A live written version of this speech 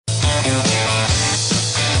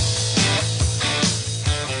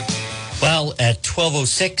At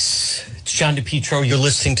 12:06, it's John DePietro. You're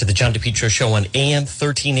listening to the John DePietro Show on AM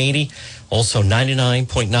 1380, also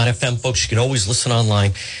 99.9 FM. Folks, you can always listen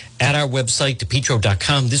online at our website,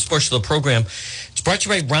 DePietro.com. This portion of the program is brought to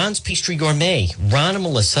you by Ron's Pastry Gourmet. Ron and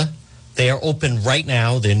Melissa, they are open right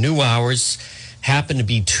now. Their new hours happen to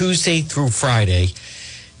be Tuesday through Friday.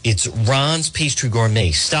 It's Ron's Pastry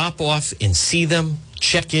Gourmet. Stop off and see them,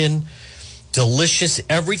 check in. Delicious,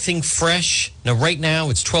 everything fresh. Now, right now,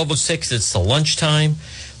 it's 12:06. It's the lunchtime,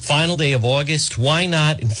 final day of August. Why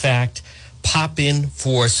not, in fact, pop in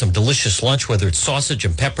for some delicious lunch, whether it's sausage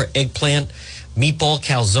and pepper, eggplant, meatball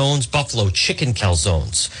calzones, buffalo chicken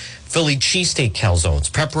calzones, Philly cheesesteak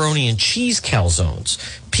calzones, pepperoni and cheese calzones,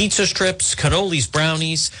 pizza strips, cannolis,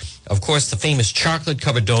 brownies, of course, the famous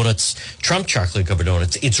chocolate-covered donuts, Trump chocolate-covered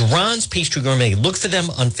donuts. It's Ron's Pastry Gourmet. Look for them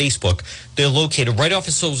on Facebook. They're located right off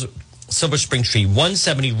of Silver Spring Street,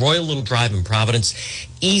 170 Royal Little Drive in Providence.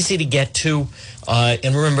 Easy to get to.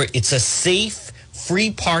 And remember, it's a safe,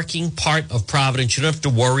 free parking part of Providence. You don't have to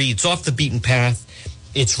worry. It's off the beaten path.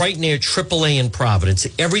 It's right near AAA in Providence.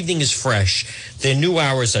 Everything is fresh. Their new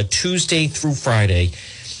hours are Tuesday through Friday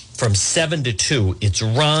from 7 to 2. It's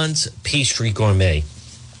Ron's Pastry Gourmet.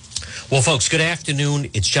 Well, folks, good afternoon.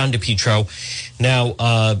 It's John DePietro. Now,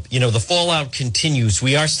 the fallout continues.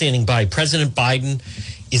 We are standing by. President Biden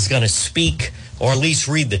is going to speak, or at least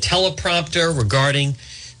read the teleprompter regarding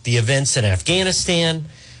the events in Afghanistan.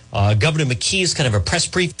 Governor McKee is going to have a press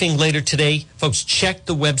briefing later today. Folks, check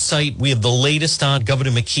the website. We have the latest on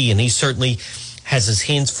Governor McKee, and he certainly has his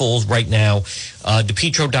hands full right now.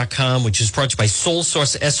 DePietro.com, which is brought to you by Soul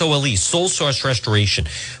Source, SOLE, Soul Source Restoration.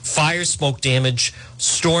 Fire, smoke damage,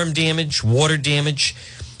 storm damage, water damage.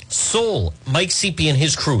 Soul, Mike Seepy and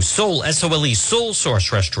his crew. Soul, SOLE, Soul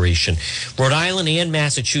Source Restoration. Rhode Island and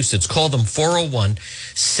Massachusetts. Call them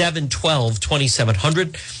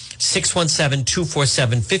 401-712-2700,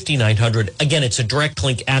 617-247-5900. Again, it's a direct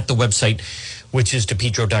link at the website, which is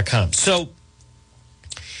DePietro.com. So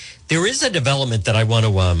there is a development that I want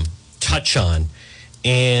to touch on.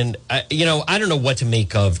 And, I don't know what to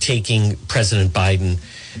make of taking President Biden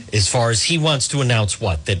as far as he wants to announce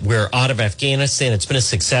that we're out of Afghanistan. It's been a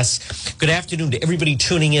success. Good afternoon to everybody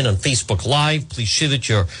tuning in on Facebook Live. Please share that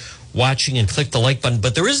you're watching and click the like button.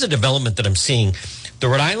 But there is a development that I'm seeing. The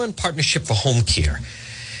Rhode Island Partnership for Home Care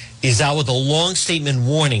is out with a long statement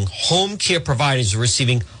warning home care providers are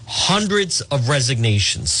receiving hundreds of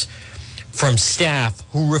resignations from staff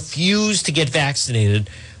who refuse to get vaccinated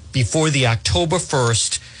before the October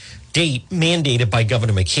 1st date mandated by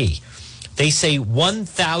Governor McKee. They say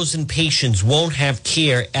 1,000 patients won't have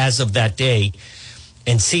care as of that day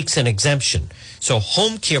and seeks an exemption. So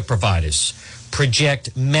home care providers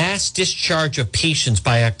project mass discharge of patients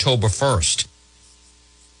by October 1st.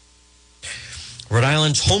 Rhode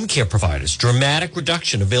Island's home care providers, dramatic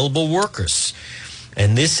reduction available workers.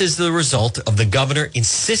 And this is the result of the governor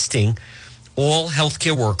insisting all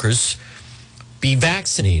healthcare workers be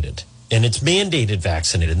vaccinated. And it's mandated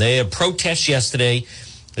vaccinated. And they had protests yesterday.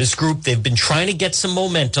 This group, they've been trying to get some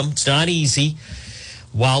momentum. It's not easy.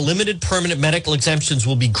 While limited permanent medical exemptions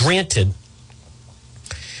will be granted,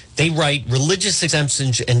 they write religious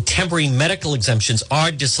exemptions and temporary medical exemptions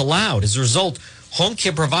are disallowed. As a result, home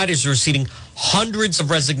care providers are receiving hundreds of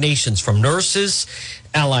resignations from nurses,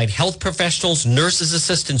 allied health professionals, nurses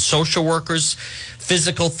assistants, social workers,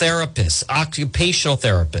 physical therapists, occupational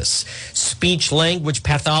therapists, speech language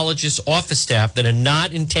pathologists, office staff that are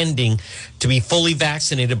not intending to be fully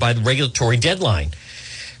vaccinated by the regulatory deadline.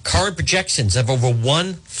 Current projections have over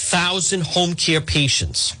 1,000 home care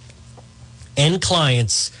patients and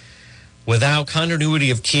clients without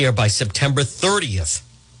continuity of care by September 30th.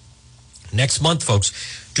 Next month, folks,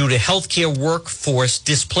 due to healthcare workforce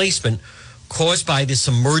displacement caused by this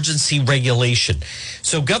emergency regulation.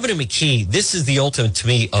 So Governor McKee, this is the ultimate to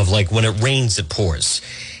me of when it rains, it pours.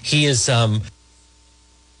 He is, so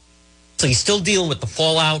he's still dealing with the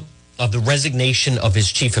fallout of the resignation of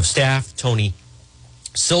his chief of staff, Tony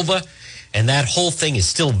Silva. And that whole thing is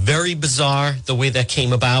still very bizarre, the way that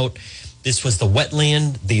came about. This was the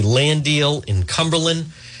land deal in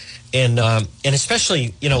Cumberland. And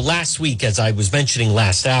especially, last week, as I was mentioning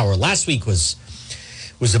last week was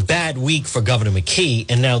a bad week for Governor McKee.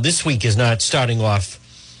 And now this week is not starting off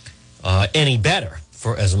any better,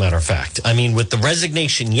 as a matter of fact. I mean, with the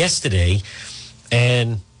resignation yesterday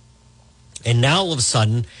and now all of a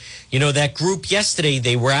sudden, that group yesterday,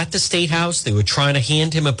 they were at the State House. They were trying to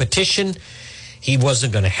hand him a petition. He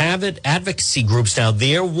wasn't going to have it. Advocacy groups now,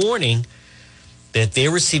 they're warning that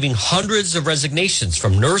they're receiving hundreds of resignations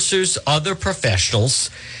from nurses, other professionals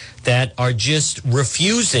that are just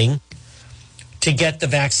refusing to get the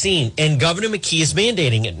vaccine, and Governor McKee is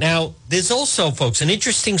mandating it. Now, there's also, folks, an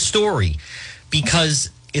interesting story because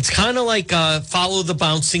it's kind of like follow the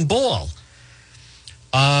bouncing ball.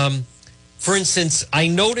 For instance, I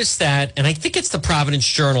noticed that, and I think it's the Providence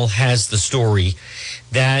Journal has the story,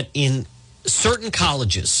 that in certain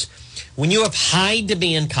colleges, when you have high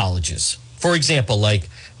demand colleges, for example, like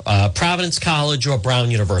Providence College or Brown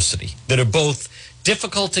University, that are both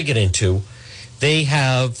difficult to get into, they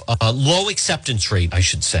have a low acceptance rate, I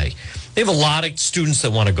should say. They have a lot of students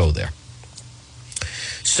that want to go there.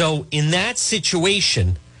 So in that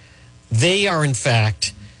situation, they are in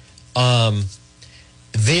fact,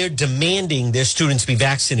 they're demanding their students be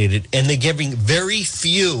vaccinated, and they're giving very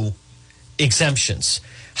few exemptions.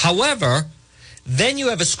 However, then you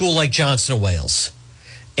have a school like Johnson & Wales.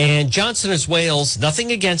 And Johnson & Wales,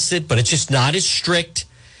 nothing against it, but it's just not as strict,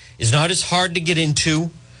 is not as hard to get into.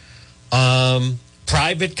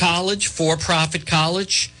 Private college, for-profit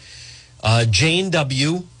college,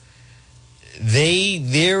 J&W,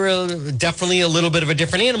 they're definitely a little bit of a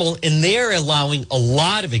different animal, and they're allowing a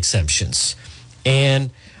lot of exemptions. And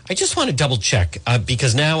I just want to double check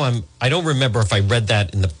because now I don't remember if I read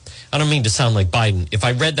that I don't mean to sound like Biden, if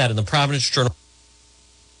I read that in the Providence Journal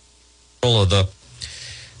or the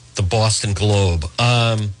Boston Globe.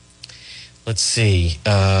 Let's see.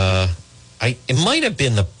 It might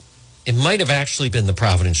have actually been the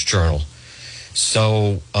Providence Journal.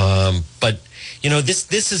 So, but you know,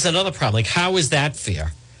 this is another problem. Like, how is that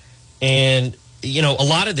fair? And you know, a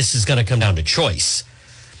lot of this is going to come down to choice.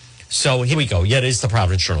 So here we go. Yeah, it is the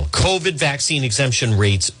Providence Journal. COVID vaccine exemption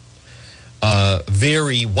rates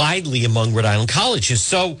vary widely among Rhode Island colleges.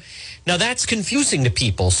 So now that's confusing to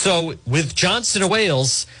people. So with Johnson &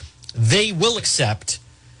 Wales, they will accept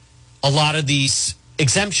a lot of these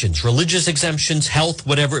exemptions, religious exemptions, health,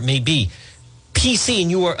 whatever it may be. PC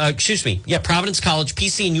and Providence College,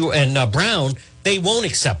 PC and Brown, they won't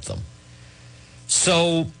accept them.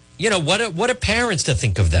 So, you know, what are parents to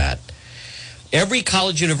think of that? Every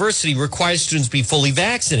college university requires students be fully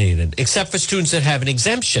vaccinated, except for students that have an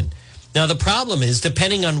exemption. Now, the problem is,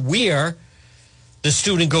 depending on where the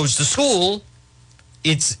student goes to school,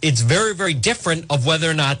 it's very, very different of whether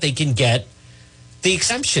or not they can get the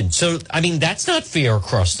exemption. So, I mean, that's not fair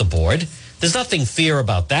across the board. There's nothing fair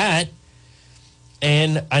about that.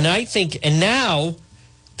 And I think, and now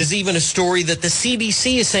there's even a story that the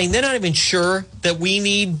CDC is saying they're not even sure that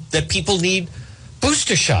people need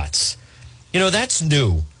booster shots. You know, that's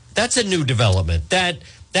new. That's a new development. That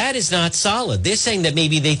is not solid. They're saying that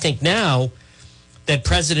maybe they think now that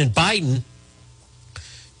President Biden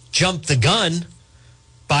jumped the gun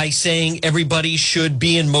by saying everybody should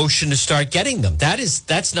be in motion to start getting them.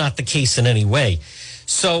 That's not the case in any way.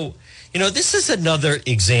 So, you know, this is another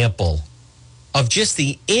example of just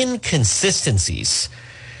the inconsistencies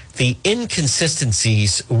with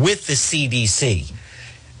the CDC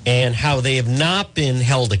and how they have not been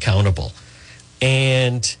held accountable.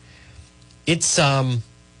 And it's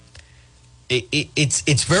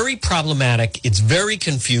very problematic. It's very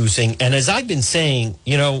confusing. And as I've been saying,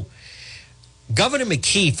 you know, Governor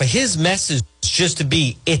McKee, for his message just to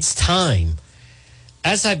be, it's time.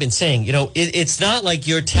 As I've been saying, you know, it's not like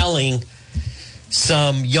you're telling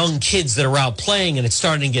some young kids that are out playing and it's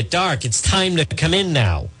starting to get dark, it's time to come in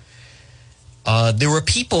now. There are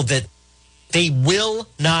people that they will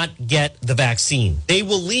not get the vaccine. They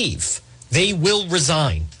will leave. They will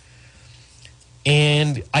resign.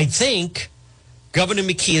 And I think Governor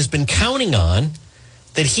McKee has been counting on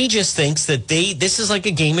that. He just thinks that this is like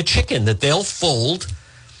a game of chicken, that they'll fold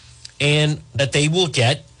and that they will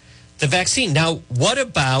get the vaccine. Now, what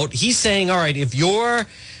about, he's saying, all right, if you're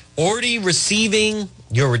already receiving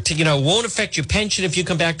won't affect your pension if you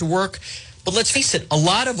come back to work. But let's face it, a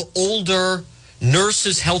lot of older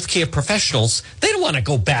nurses, healthcare professionals, they don't want to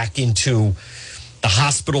go back into the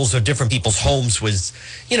hospitals or different people's homes with,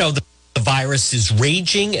 you know, the virus is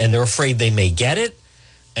raging and they're afraid they may get it.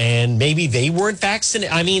 And maybe they weren't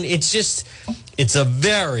vaccinated. I mean, it's a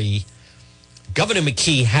very, Governor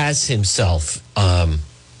McKee has himself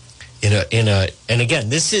and again,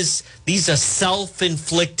 these are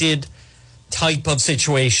self-inflicted type of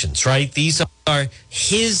situations, right? These are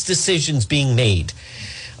his decisions being made.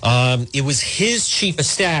 It was his chief of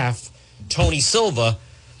staff, Tony Silva,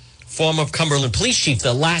 former Cumberland police chief,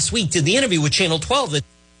 that last week did the interview with Channel 12 that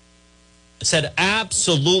said,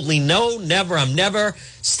 absolutely no, never, I'm never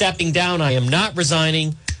stepping down. I am not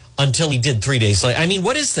resigning until he did 3 days later. I mean,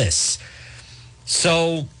 what is this?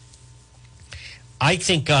 So I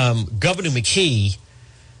think Governor McKee,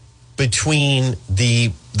 between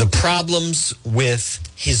the problems with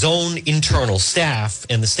his own internal staff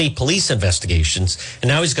and the state police investigations, and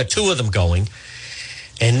now he's got two of them going,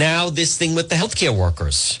 and now this thing with the healthcare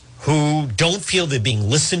workers who don't feel they're being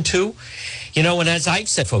listened to. You know, and as I've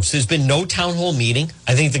said, folks, there's been no town hall meeting.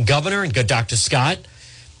 I think the governor and Dr. Scott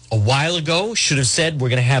a while ago should have said, we're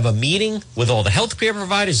going to have a meeting with all the healthcare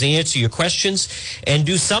providers, answer your questions, and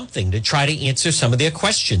do something to try to answer some of their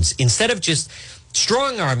questions instead of just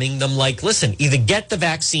strong-arming them like, listen, either get the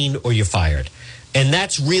vaccine or you're fired. And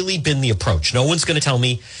that's really been the approach. No one's going to tell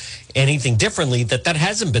me anything differently, that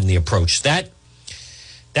hasn't been the approach. That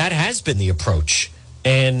has been the approach.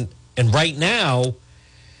 And right now,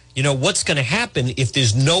 you know, what's going to happen if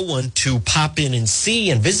there's no one to pop in and see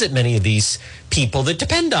and visit many of these people that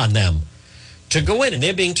depend on them to go in? And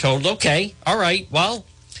they're being told, okay, all right, well,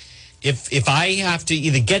 if I have to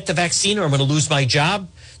either get the vaccine or I'm going to lose my job,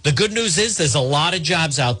 the good news is there's a lot of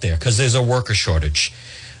jobs out there because there's a worker shortage.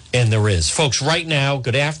 And there is. Folks, right now,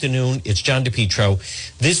 good afternoon. It's John DePietro.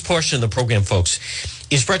 This portion of the program, folks,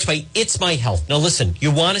 is brought to you by It's My Health. Now, listen,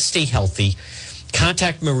 you want to stay healthy.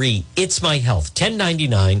 Contact Marie. It's My Health.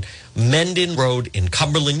 1099 Mendon Road in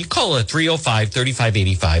Cumberland. You call her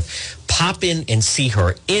 305-3585. Pop in and see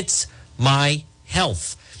her. It's My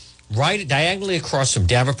Health. Right diagonally across from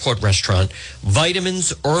Davenport Restaurant.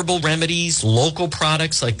 Vitamins, herbal remedies, local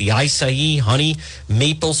products like the acai, honey,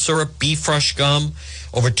 maple syrup, beef fresh gum.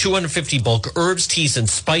 Over 250 bulk herbs, teas, and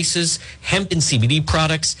spices, hemp and CBD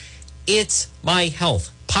products. It's My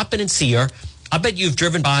Health. Pop in and see her. I bet you've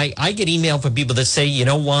driven by. I get email from people that say, you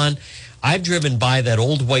know, Juan, I've driven by that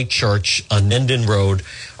old white church on Mendon Road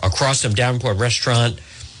across from Davenport Restaurant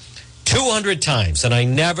 200 times, and I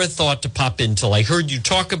never thought to pop in until I heard you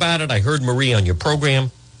talk about it. I heard Marie on your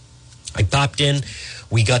program. I popped in.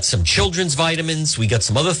 We got some children's vitamins. We got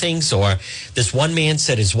some other things. Or this one man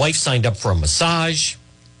said his wife signed up for a massage,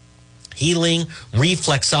 healing,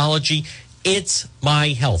 reflexology. It's My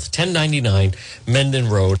Health, 1099 Mendon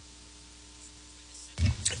Road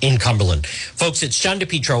in Cumberland. Folks, it's John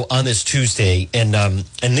DePietro on this Tuesday, and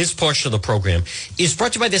this portion of the program is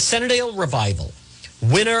brought to you by the Centerdale Revival.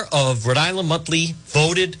 Winner of Rhode Island Monthly,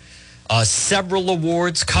 voted several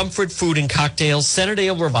awards, comfort food and cocktails,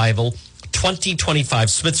 Centerdale Revival, 2025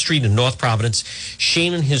 Smith Street in North Providence.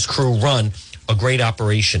 Shane and his crew run a great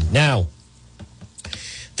operation. Now,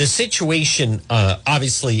 the situation,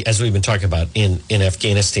 obviously, as we've been talking about in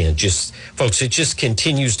Afghanistan, just folks, it just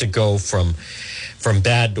continues to go from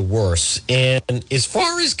bad to worse. And as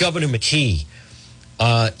far as Governor McKee,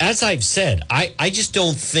 as I've said, I just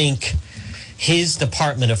don't think his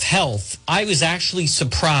Department of Health, I was actually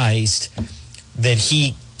surprised that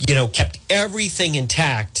he, you know, kept everything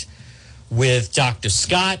intact with Dr.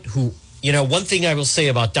 Scott, who, you know, one thing I will say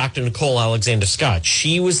about Dr. Nicole Alexander Scott,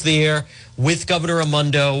 she was there with Governor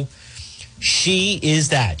Raimondo. She is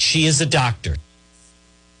that. She is a doctor.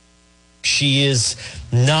 She is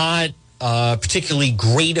not particularly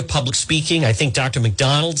great at public speaking. I think Dr.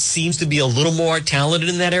 McDonald seems to be a little more talented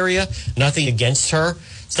in that area. Nothing against her.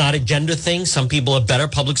 It's not a gender thing. Some people are better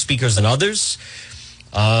public speakers than others.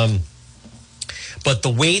 But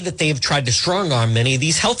the way that they have tried to strong arm many of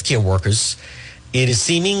these healthcare workers, it is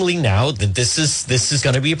seemingly now that this is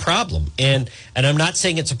going to be a problem. And I'm not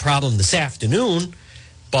saying it's a problem this afternoon,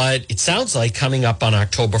 but it sounds like coming up on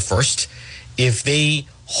October 1st, if they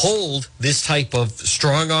hold this type of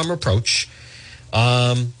strong arm approach,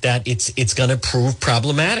 that it's going to prove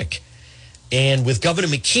problematic. And with Governor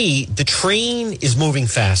McKee, the train is moving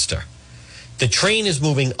faster. The train is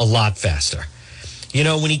moving a lot faster. You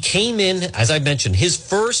know, when he came in, as I mentioned, his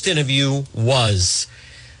first interview was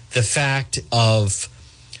the fact of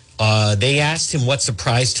they asked him what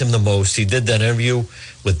surprised him the most. He did that interview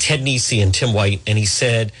with Ted Nesi and Tim White, and he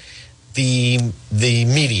said the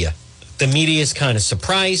media. The media has kind of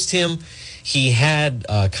surprised him. He had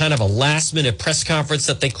kind of a last-minute press conference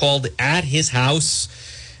that they called at his house,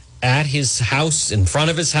 in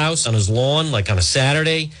front of his house, on his lawn, like on a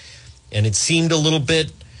Saturday, and it seemed a little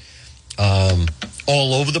bit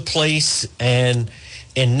all over the place. And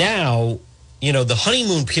now, you know, the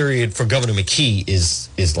honeymoon period for Governor McKee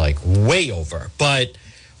is like way over. But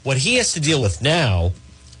what he has to deal with now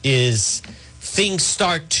is things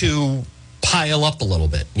start to pile up a little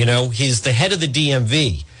bit. You know, he's the head of the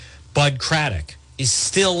DMV, Bud Craddock, is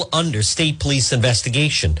still under state police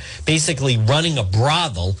investigation, basically running a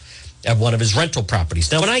brothel at one of his rental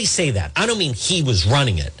properties. Now, when I say that, I don't mean he was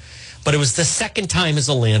running it, but it was the second time as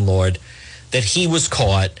a landlord that he was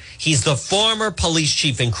caught. He's the former police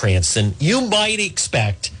chief in Cranston. You might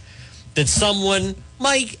expect that someone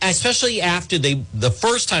might, especially after the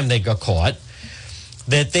first time they got caught,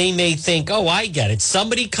 that they may think, oh, I get it.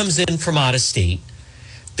 Somebody comes in from out of state.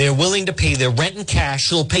 They're willing to pay their rent in cash.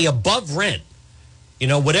 They'll pay above rent. You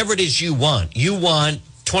know, whatever it is you want. You want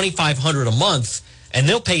 $2,500 a month, and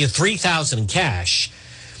they'll pay you $3,000 in cash.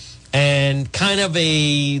 And kind of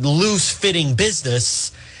a loose-fitting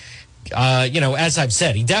business. As I've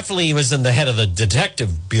said, he definitely was in the head of the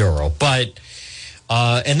detective bureau. But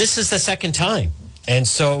and this is the second time. And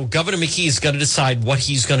so Governor McKee is going to decide what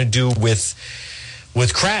he's going to do with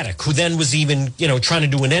Craddock, who then was even, trying to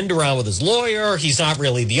do an end around with his lawyer. He's not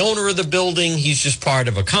really the owner of the building. He's just part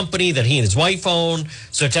of a company that he and his wife own.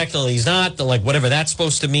 So technically he's not, whatever that's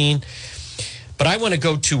supposed to mean. But I want to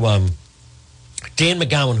go to Dan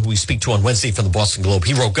McGowan, who we speak to on Wednesday from the Boston Globe.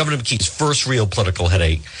 He wrote Governor McKee's first real political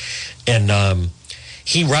headache. And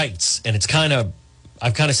he writes, and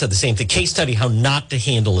I've kind of said the same thing, case study, how not to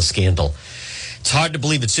handle a scandal. It's hard to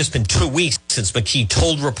believe it's just been 2 weeks since McKee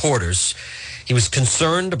told reporters he was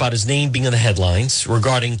concerned about his name being in the headlines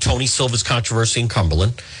regarding Tony Silva's controversy in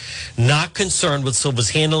Cumberland, not concerned with Silva's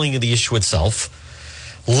handling of the issue itself.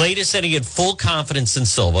 Later said he had full confidence in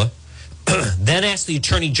Silva, then asked the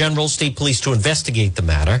Attorney General, State Police to investigate the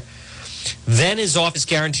matter. Then his office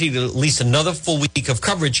guaranteed at least another full week of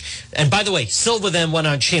coverage. And by the way, Silva then went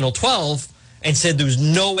on Channel 12 and said there was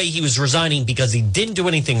no way he was resigning because he didn't do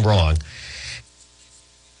anything wrong.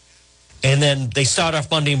 And then they start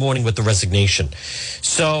off Monday morning with the resignation.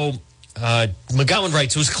 So McGowan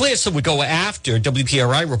writes, it was clear Silva would go after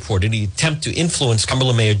WPRI reported he attempted to influence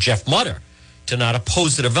Cumberland Mayor Jeff Mutter to not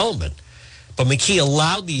oppose the development. But McKee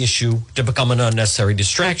allowed the issue to become an unnecessary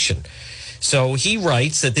distraction. So he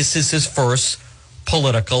writes that this is his first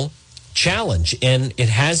political challenge, and it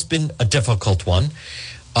has been a difficult one.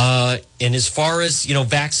 And as far as,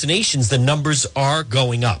 vaccinations, the numbers are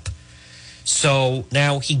going up. So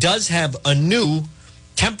now he does have a new,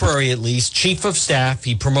 temporary at least, chief of staff.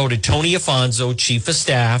 He promoted Tony Afonso, chief of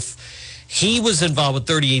staff. He was involved with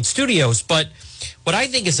 38 Studios. But what I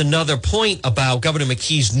think is another point about Governor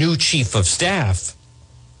McKee's new chief of staff,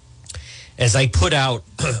 as I put out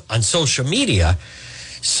on social media,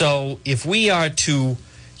 so if we are to,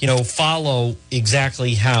 follow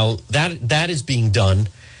exactly how that is being done,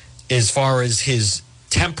 as far as his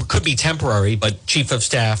could be temporary, but chief of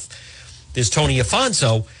staff, there's Tony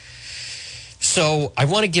Afonso. So I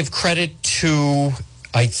want to give credit to,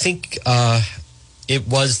 I think it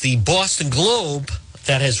was the Boston Globe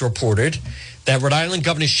that has reported that Rhode Island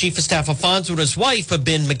Governor's chief of staff, Afonso, and his wife have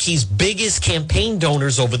been McKee's biggest campaign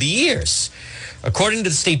donors over the years. According to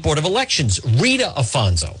the State Board of Elections, Rita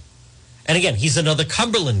Afonso, and again, he's another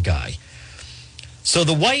Cumberland guy. So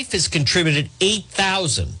the wife has contributed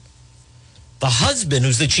 $8,000. The husband,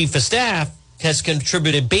 who's the chief of staff, has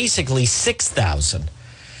contributed basically $6,000.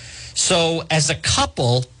 So as a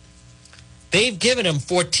couple, they've given him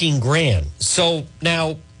 $14,000. So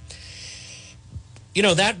now,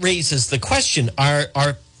 that raises the question: Are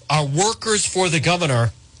workers for the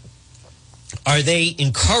governor, are they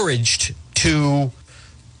encouraged to,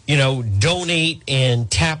 donate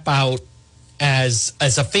and tap out as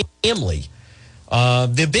a family?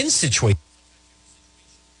 There've been situations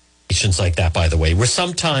like that, by the way, where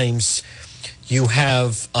sometimes you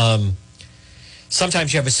have a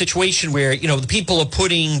situation where, the people are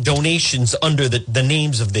putting donations under the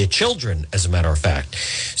names of their children, as a matter of fact.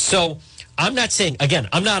 So I'm not saying, again,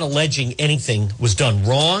 I'm not alleging anything was done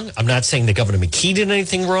wrong. I'm not saying that Governor McKee did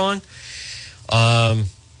anything wrong.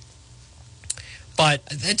 But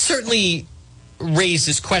it certainly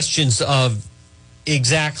raises questions of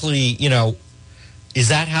exactly, is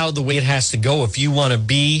that how the way it has to go? If you want to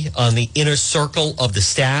be on the inner circle of the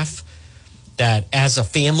staff, that as a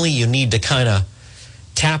family, you need to kind of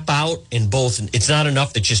tap out in both. It's not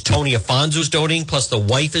enough that just Tony Afonso's donating, plus the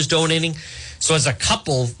wife is donating. So as a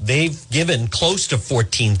couple, they've given close to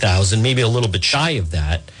 $14,000, maybe a little bit shy of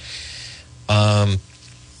that.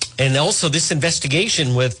 And also this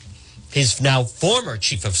investigation with his now former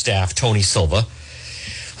chief of staff, Tony Silva,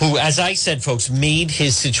 who, as I said, folks, made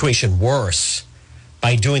his situation worse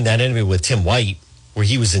by doing that interview with Tim White, where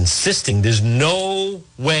he was insisting there's no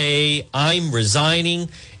way I'm resigning.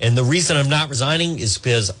 And the reason I'm not resigning is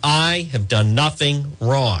because I have done nothing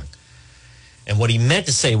wrong. And what he meant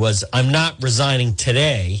to say was, I'm not resigning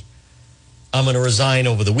today. I'm going to resign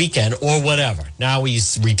over the weekend or whatever. Now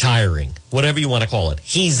he's retiring, whatever you want to call it.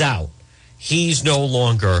 He's out. He's no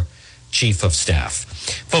longer chief of staff.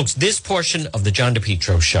 Folks, this portion of the John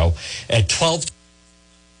DePietro Show at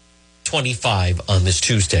 12:25 on this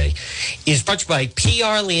Tuesday is brought to you by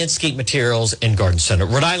PR Landscape Materials and Garden Center,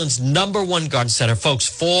 Rhode Island's #1 garden center. Folks,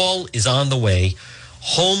 fall is on the way.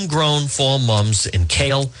 homegrown fall mums and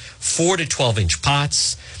kale, 4 to 12-inch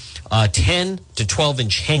pots, 10 to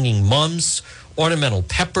 12-inch hanging mums, ornamental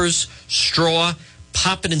peppers, straw.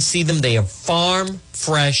 Pop it and see them. They have farm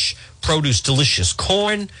fresh produce, delicious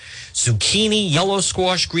corn, zucchini, yellow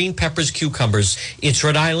squash, green peppers, cucumbers. It's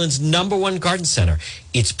Rhode Island's #1 garden center.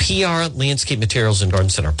 It's PR Landscape Materials and Garden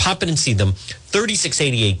Center. Pop in and see them.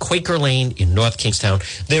 3688 Quaker Lane in North Kingstown.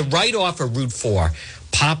 They're right off of Route 4.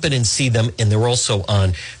 Pop in and see them, and they're also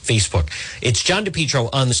on Facebook. It's John DePietro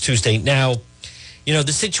on this Tuesday. Now, you know,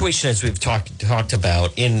 the situation, as we've talked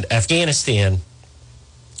about in Afghanistan,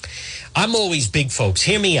 I'm always big, folks.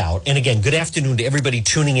 Hear me out. And again, good afternoon to everybody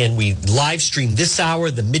tuning in. We live stream this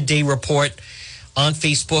hour, the Midday Report on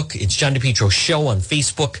Facebook. It's John DePietro Show on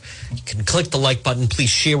Facebook. You can click the like button. Please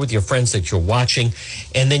share with your friends that you're watching.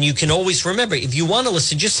 And then you can always remember, if you want to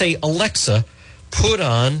listen, just say, Alexa, put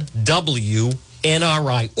on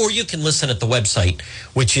WNRI. Or you can listen at the website,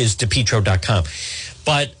 which is DePietro.com.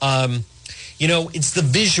 But, you know, it's the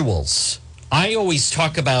visuals. I always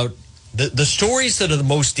talk about the stories that are the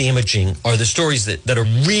most damaging are the stories that are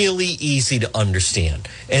really easy to understand.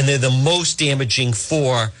 And they're the most damaging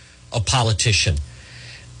for a politician.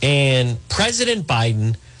 And President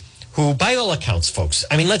Biden, who by all accounts, folks,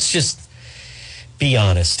 I mean, let's just be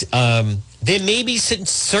honest. There may be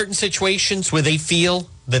certain situations where they feel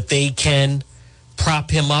that they can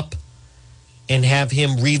prop him up and have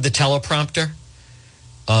him read the teleprompter.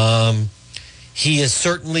 He is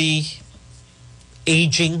certainly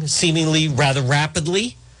aging seemingly rather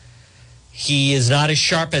rapidly. He is not as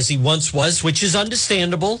sharp as he once was, which is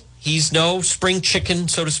understandable. He's no spring chicken,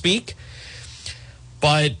 so to speak.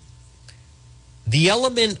 But the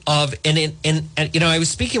element of, and you know, I was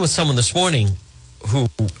speaking with someone this morning who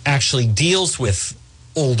actually deals with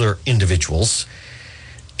older individuals,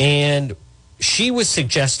 and she was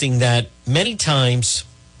suggesting that many times,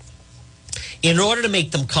 in order to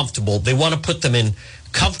make them comfortable, they want to put them in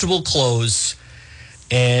comfortable clothes.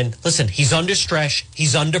 And listen, he's under stress.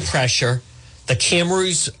 He's under pressure. The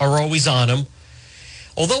cameras are always on him.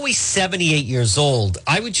 Although he's 78 years old,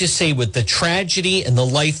 I would just say with the tragedy and the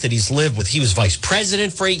life that he's lived with, he was vice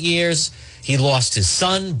president for 8 years. He lost his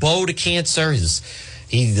son, Bo, to cancer.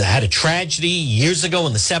 He had a tragedy years ago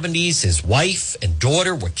in the 70s. His wife and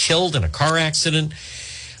daughter were killed in a car accident.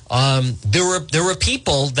 There were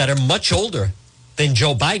people that are much older than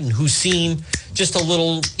Joe Biden who seem just a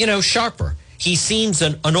little, you know, sharper. He seems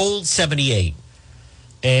an old 78,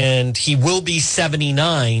 and he will be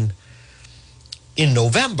 79 in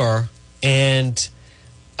November. And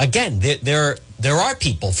again, there are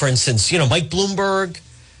people, for instance, you know, Mike Bloomberg,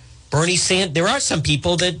 Bernie Sanders. There are some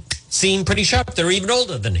people that seem pretty sharp. They're even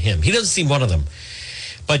older than him. He doesn't seem one of them.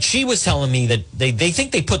 But she was telling me that they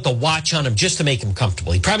think they put the watch on him just to make him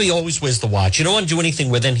comfortable. He probably always wears the watch. You don't want to do anything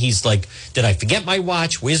where then he's like, did I forget my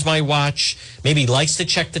watch? Where's my watch? Maybe he likes to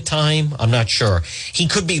check the time. I'm not sure. He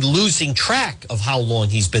could be losing track of how long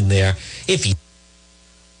he's been there. If he's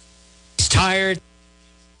tired,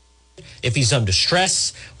 if he's under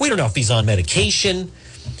stress. We don't know if he's on medication.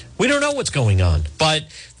 We don't know what's going on. But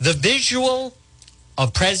the visual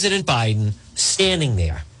of President Biden standing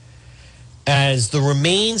there as the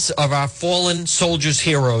remains of our fallen soldiers'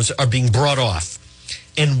 heroes are being brought off.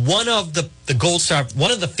 And one of the Gold Star, one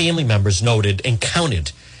of the family members noted and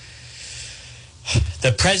counted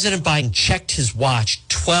that President Biden checked his watch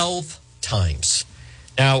 12 times.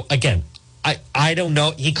 Now, again, I don't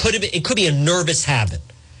know. It could be a nervous habit.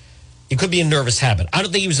 It could be a nervous habit. I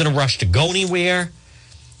don't think he was in a rush to go anywhere.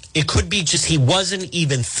 It could be just he wasn't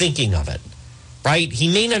even thinking of it, right?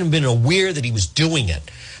 He may not have been aware that he was doing it.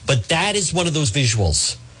 But that is one of those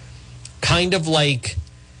visuals, kind of like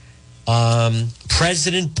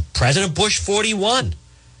President Bush 41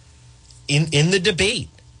 in the debate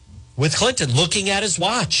with Clinton, looking at his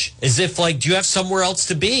watch as if like, do you have somewhere else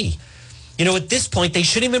to be? You know, at this point, they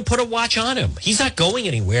shouldn't even put a watch on him. He's not going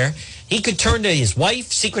anywhere. He could turn to his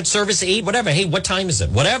wife, Secret Service aide, whatever. Hey, what time is it?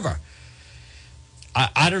 Whatever.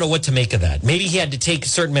 I don't know what to make of that. Maybe he had to take a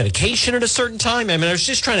certain medication at a certain time. I mean, I was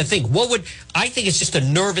just trying to think, I think it's just a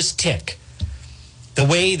nervous tick. The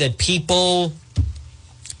way that people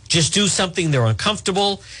just do something, they're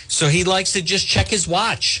uncomfortable. So he likes to just check his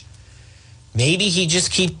watch. Maybe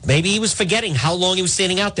he was forgetting how long he was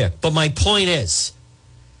standing out there. But my point is,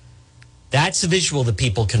 that's a visual that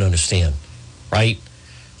people can understand, right?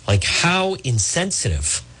 Like how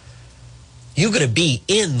insensitive you're going to be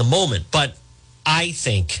in the moment. But I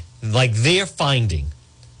think, like they're finding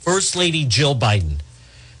First Lady Jill Biden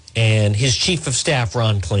and his Chief of Staff,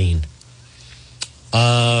 Ron Klain.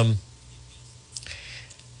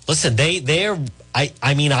 listen,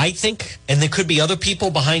 I think, and there could be other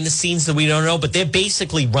people behind the scenes that we don't know, but they're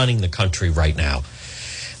basically running the country right now.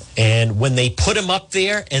 And when they put him up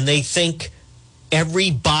there and they think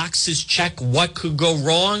every box is checked, what could go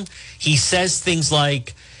wrong? He says things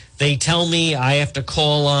like, they tell me I have to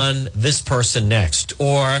call on this person next.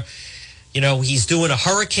 Or, he's doing a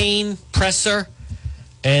hurricane presser.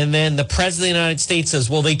 And then the president of the United States says,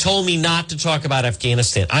 well, they told me not to talk about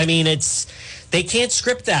Afghanistan. I mean, they can't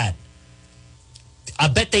script that. I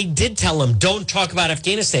bet they did tell him, don't talk about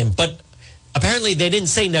Afghanistan. But apparently they didn't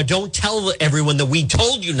say, now don't tell everyone that we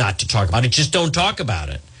told you not to talk about it. Just don't talk about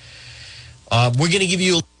it. We're going to give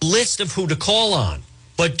you a list of who to call on.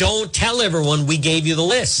 But don't tell everyone we gave you the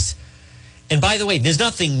list. And by the way, there's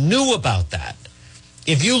nothing new about that.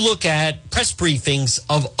 If you look at press briefings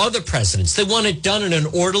of other presidents, they want it done in an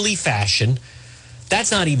orderly fashion.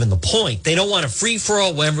 That's not even the point. They don't want a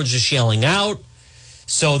free-for-all where everyone's just yelling out.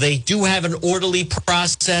 So they do have an orderly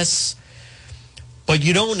process. But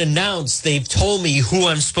you don't announce, they've told me who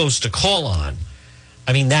I'm supposed to call on.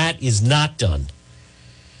 I mean, that is not done.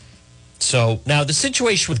 So now the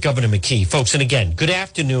situation with Governor McKee, folks, and again, good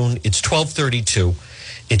afternoon. It's 12:32.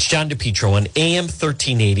 It's John DePietro on AM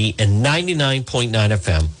 1380 and 99.9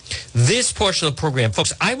 FM. This portion of the program,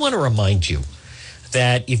 folks, I want to remind you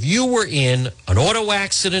that if you were in an auto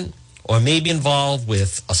accident or maybe involved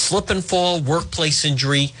with a slip and fall, workplace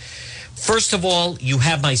injury, first of all, you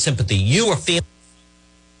have my sympathy. You are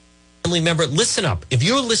family member. Listen up. If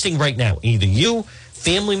you're listening right now, either you,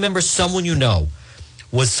 family member, someone you know,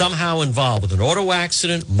 was somehow involved with an auto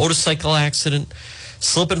accident, motorcycle accident,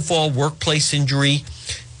 slip and fall, workplace injury,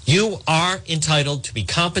 you are entitled to be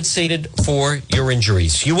compensated for your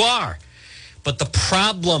injuries. You are. But the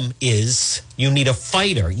problem is you need a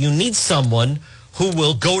fighter. You need someone who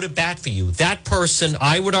will go to bat for you. That person,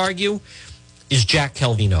 I would argue, is Jack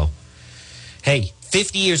Calvino. Hey,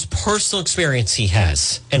 50 years personal experience he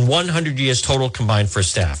has and 100 years total combined for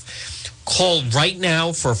staff. Call right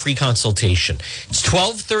now for a free consultation. It's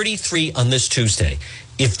 12:33 on this Tuesday.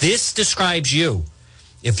 If this describes you,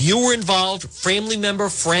 if you were involved, family member,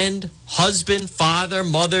 friend, husband, father,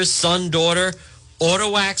 mother, son, daughter,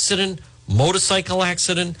 auto accident, motorcycle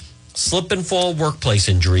accident, slip and fall, workplace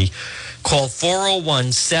injury, call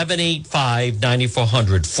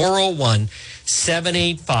 401-785-9400,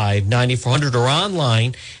 401-785-9400, or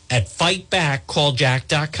online at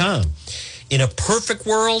fightbackcalljack.com. In a perfect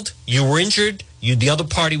world, you were injured, the other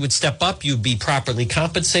party would step up, you'd be properly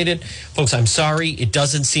compensated. Folks, I'm sorry, it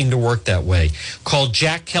doesn't seem to work that way. Call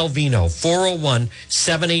Jack Calvino,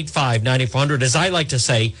 401-785-9400. As I like to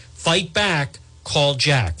say, fight back, call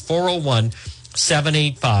Jack,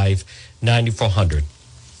 401-785-9400.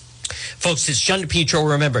 Folks, it's John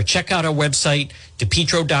DePietro. Remember, check out our website,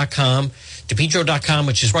 DePietro.com. DePietro.com,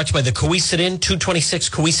 which is brought to you by the Coesit Inn, 226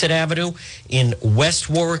 Coesit Avenue in West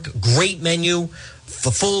Warwick. Great menu,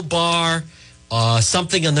 full bar,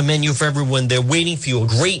 something on the menu for everyone. They're waiting for you. A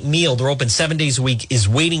great meal. They're open 7 days a week, is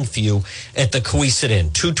waiting for you at the Coesit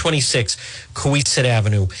Inn, 226 Coesit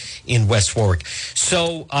Avenue in West Warwick.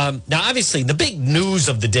 So now, obviously, the big news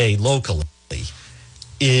of the day locally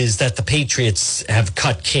is that the Patriots have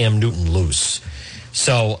cut Cam Newton loose.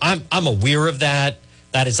 So I'm aware of that.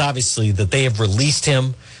 That is obviously that they have released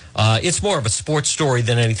him. It's more of a sports story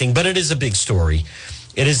than anything, but it is a big story.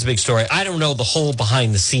 It is a big story. I don't know the whole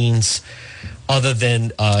behind the scenes other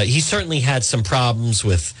than he certainly had some problems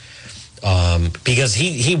with because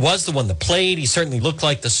he was the one that played. He certainly looked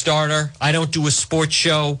like the starter. I don't do a sports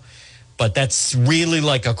show, but that's really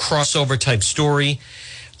like a crossover type story.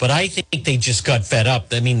 But I think they just got fed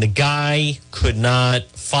up. I mean, the guy could not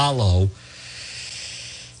follow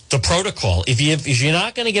the protocol. If you're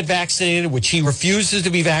not going to get vaccinated, which he refuses to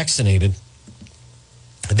be vaccinated,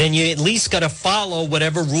 then you at least got to follow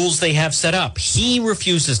whatever rules they have set up. He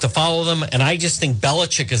refuses to follow them, and I just think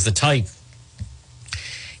Belichick is the type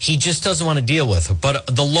he just doesn't want to deal with it. But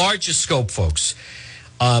the largest scope, folks,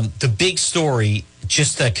 the big story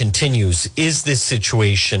just that continues is this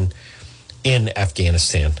situation in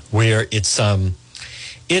Afghanistan, where it's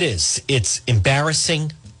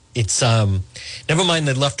embarrassing. It's never mind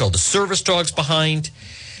they left all the service dogs behind.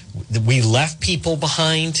 We left people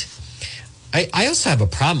behind. I also have a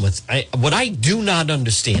problem with what I do not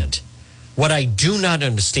understand, and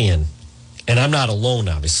I'm not alone,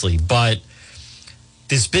 obviously, but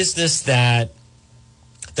this business that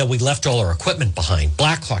we left all our equipment behind.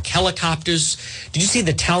 Black Hawk helicopters. Did you see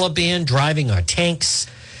the Taliban driving our tanks?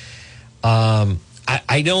 None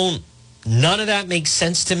of that makes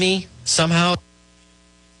sense to me somehow.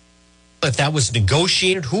 if that was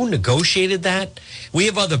negotiated. Who negotiated that? We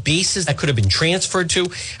have other bases that could have been transferred to.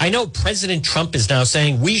 I know President Trump is now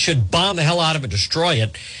saying we should bomb the hell out of it, destroy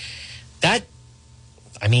it.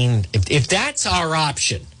 If that's our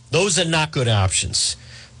option, those are not good options.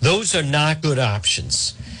 Those are not good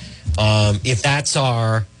options. If that's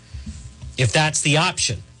the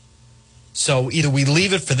option. So either we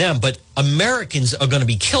leave it for them, but Americans are going to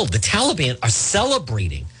be killed. The Taliban are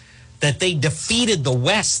celebrating that they defeated the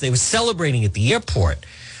West. They were celebrating at the airport.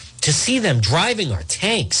 To see them driving our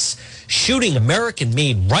tanks, shooting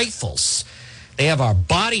American-made rifles. They have our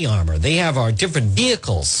body armor. They have our different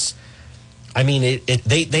vehicles. I mean,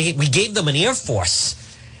 we gave them an Air Force.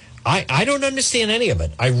 I don't understand any of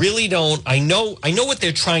it. I really don't. I know what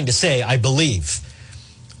they're trying to say, I believe,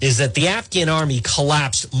 is that the Afghan army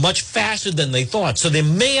collapsed much faster than they thought. So there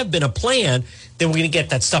may have been a plan that we're going to get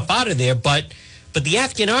that stuff out of there, but the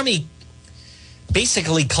Afghan army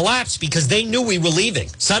basically collapsed because they knew we were leaving.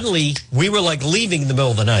 Suddenly, we were like leaving in the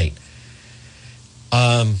middle of the night.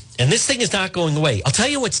 And this thing is not going away. I'll tell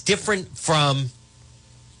you what's different from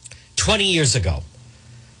 20 years ago,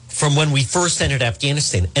 from when we first entered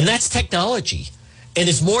Afghanistan, and that's technology. And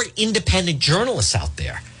there's more independent journalists out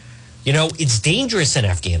there. You know, it's dangerous in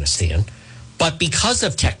Afghanistan, but because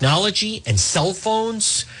of technology and cell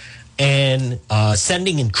phones and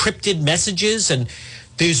sending encrypted messages, and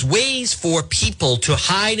there's ways for people to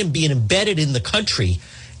hide and be embedded in the country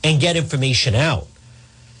and get information out.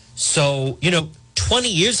 So, 20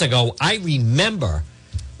 years ago, I remember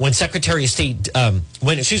when Secretary of State,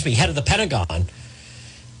 head of the Pentagon,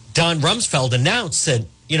 Don Rumsfeld announced that,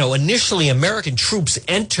 initially American troops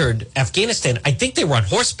entered Afghanistan. I think they were on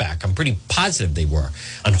horseback. I'm pretty positive they were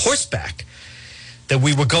on horseback, that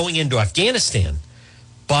we were going into Afghanistan.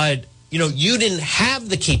 But, you didn't have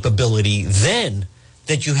the capability then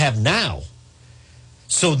that you have now.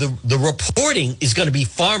 So the reporting is going to be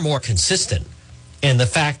far more consistent, and the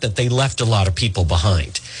fact that they left a lot of people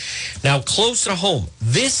behind. Now, close to home,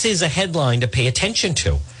 this is a headline to pay attention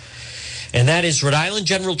to. And that is Rhode Island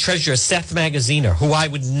General Treasurer Seth Magaziner, who I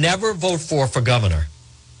would never vote for governor,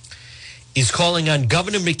 is calling on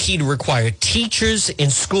Governor McKee to require teachers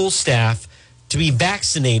and school staff to be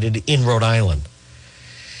vaccinated in Rhode Island.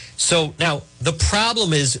 So now the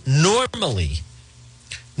problem is normally,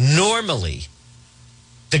 the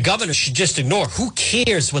governor should just ignore. Who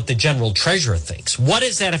cares what the general treasurer thinks? What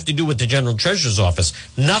does that have to do with the general treasurer's office?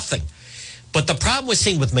 Nothing. But the problem we're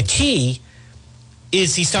seeing with McKee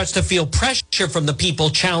is he starts to feel pressure from the people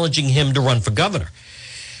challenging him to run for governor.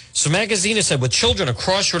 So Magaziner said, with children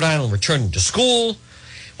across Rhode Island returning to school,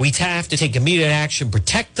 we have to take immediate action,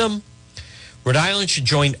 protect them. Rhode Island should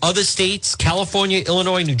join other states, California,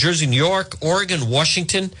 Illinois, New Jersey, New York, Oregon,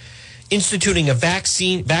 Washington, instituting a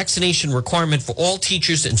vaccination requirement for all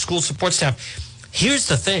teachers and school support staff. Here's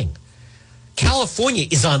the thing. California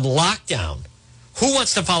is on lockdown. Who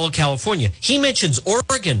wants to follow California? He mentions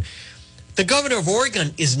Oregon. The governor of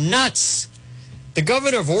Oregon is nuts. The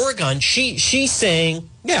governor of Oregon, she's saying,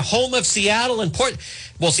 home of Seattle and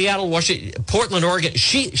Seattle, Washington, Portland, Oregon.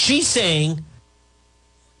 She's saying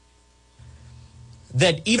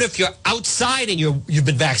that even if you're outside and you've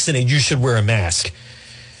been vaccinated, you should wear a mask.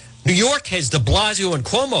 New York has de Blasio and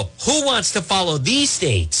Cuomo. Who wants to follow these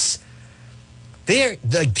states?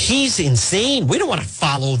 He's insane. We don't want to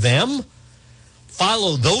follow them.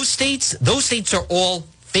 Follow those states. Those states are all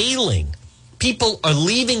failing. People are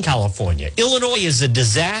leaving California. Illinois is a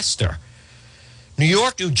disaster. New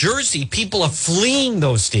York, New Jersey, people are fleeing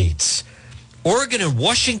those states. Oregon and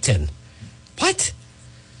Washington. What?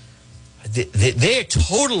 They're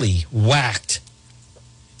totally whacked.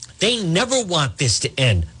 They never want this to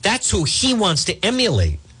end. That's who he wants to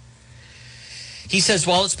emulate. He says,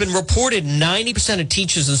 while it's been reported 90% of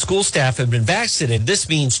teachers and school staff have been vaccinated, this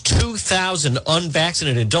means 2,000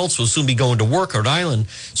 unvaccinated adults will soon be going to work at Rhode Island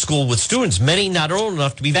school with students, many not old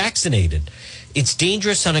enough to be vaccinated. It's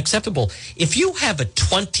dangerous, unacceptable. If you have a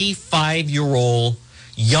 25-year-old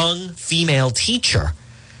young female teacher,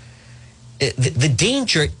 the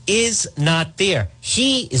danger is not there.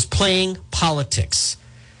 He is playing politics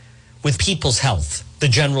with people's health. The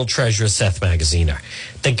general treasurer, Seth Magaziner.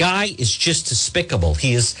 The guy is just despicable.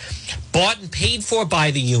 He is bought and paid for by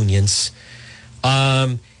the unions.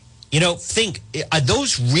 Think, are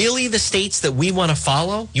those really the states that we want to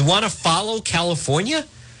follow? You want to follow California?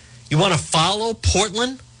 You want to follow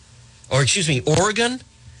Oregon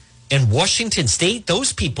and Washington State?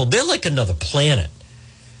 Those people, they're like another planet.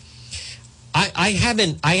 I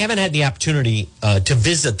haven't had the opportunity to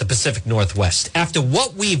visit the Pacific Northwest. After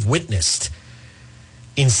what we've witnessed,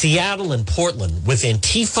 in Seattle and Portland with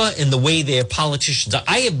Antifa and the way their politicians are.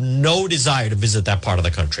 I have no desire to visit that part of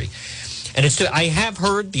the country. And I have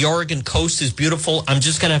heard the Oregon coast is beautiful. I'm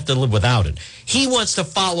just going to have to live without it. He wants to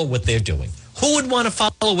follow what they're doing. Who would want to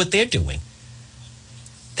follow what they're doing?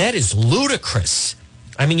 That is ludicrous.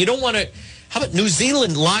 I mean, you don't want to. How about New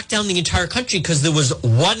Zealand locked down the entire country because there was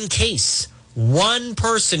one case? One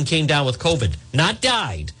person came down with COVID, not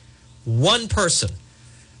died. One person.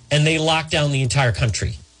 And they locked down the entire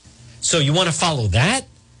country. So you want to follow that?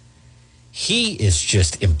 He is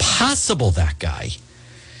just impossible, that guy.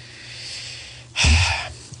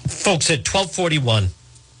 Folks, at 1241,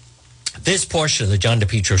 this portion of the John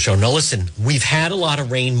DePetro Show. Now, listen, we've had a lot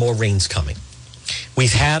of rain, more rain's coming.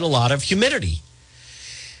 We've had a lot of humidity.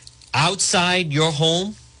 Outside your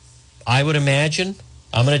home, I would imagine,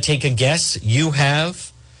 I'm going to take a guess, you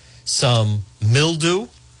have some mildew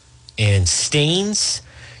and stains.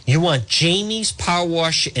 You want Jamie's Power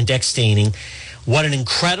Wash and Deck Staining. What an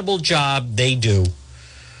incredible job they do.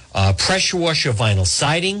 Pressure wash your vinyl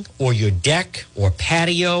siding or your deck or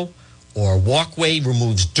patio or walkway.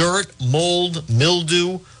 Removes dirt, mold,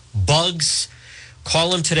 mildew, bugs.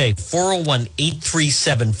 Call them today,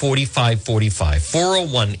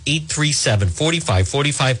 401-837-4545.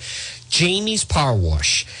 401-837-4545. Jamie's Power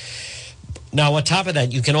Wash. Now, on top of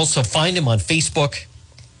that, you can also find him on Facebook.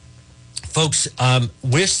 Folks,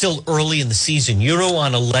 we're still early in the season. You don't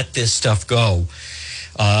want to let this stuff go.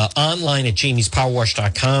 Online at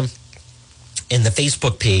jamiespowerwash.com. And the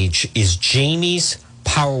Facebook page is Jamie's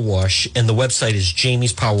Power Wash, and the website is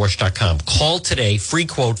jamiespowerwash.com. Call today, free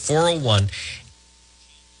quote, 401-837-4545,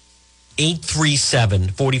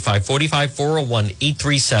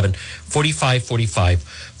 401-837-4545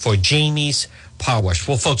 for Jamie's Power Wash.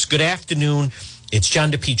 Well, folks, good afternoon. It's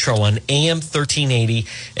John DePetro on AM 1380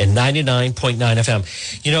 and 99.9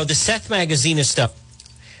 FM. You know, the Seth Magaziner stuff,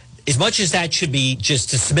 as much as that should be just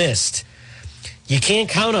dismissed, you can't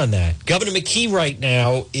count on that. Governor McKee right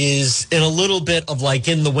now is in a little bit of like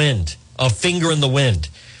in the wind, a finger in the wind.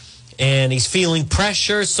 And he's feeling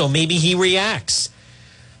pressure, so maybe he reacts.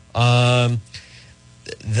 The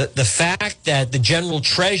fact that the general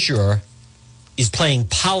treasurer is playing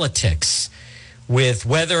politics with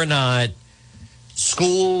whether or not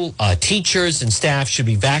school teachers and staff should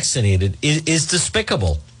be vaccinated is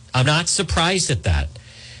despicable. I'm not surprised at that.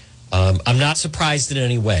 I'm not surprised in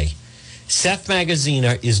any way. Seth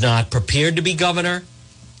Magaziner is not prepared to be governor.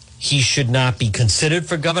 He should not be considered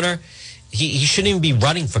for governor. He shouldn't even be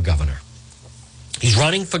running for governor. He's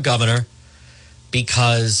running for governor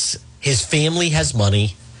because his family has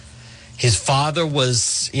money. His father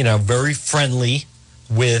was, very friendly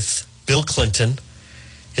with Bill Clinton.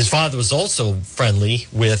 His father was also friendly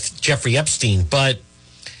with Jeffrey Epstein. But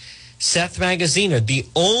Seth Magaziner, the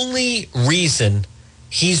only reason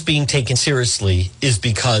he's being taken seriously is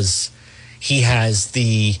because he has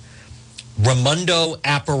the Raimondo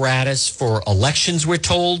apparatus for elections, we're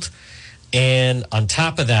told. And on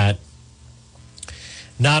top of that,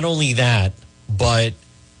 not only that, but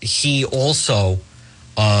he also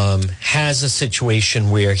has a situation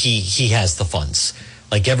where he has the funds.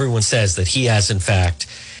 Like everyone says that he has, in fact,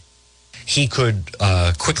 he could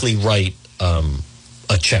quickly write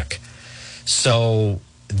a check. So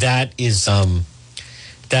that is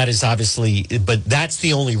obviously, but that's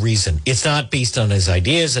the only reason. It's not based on his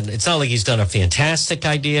ideas, and it's not like he's done a fantastic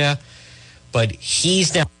idea, but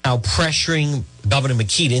he's now pressuring Governor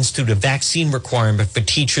McKee to institute a vaccine requirement for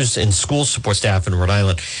teachers and school support staff in Rhode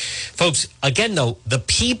Island. Folks, again, though, the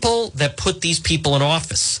people that put these people in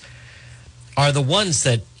office are the ones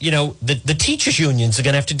that, the teachers' unions are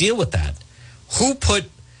going to have to deal with that. Who put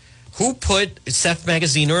Seth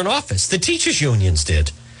Magaziner in office? The teachers' unions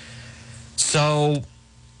did. So,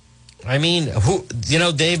 I mean,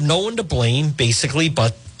 they have no one to blame, basically,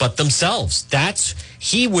 but themselves.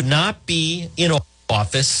 He would not be in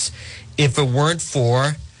office if it weren't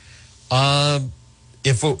for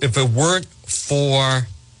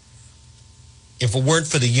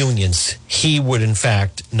the unions. He would, in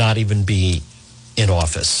fact, not even be in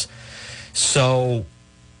office. So,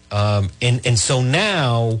 and so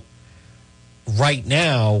now, right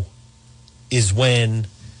now, is when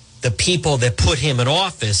the people that put him in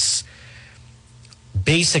office,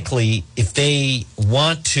 basically, if they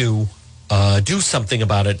want to do something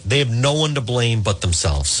about it, they have no one to blame but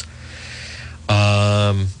themselves.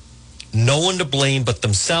 No one to blame but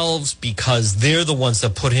themselves because they're the ones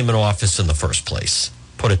that put him in office in the first place.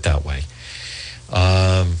 Put it that way.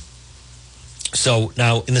 So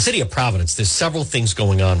now in the city of Providence, there's several things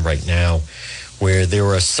going on right now where there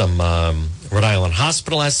are some, Rhode Island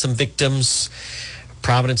Hospital has some victims.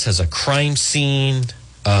 Providence has a crime scene.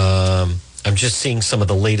 I'm just seeing some of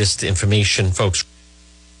the latest information, folks,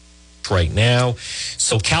 right now.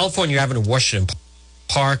 So California Avenue, Washington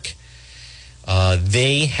Park,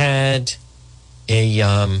 they had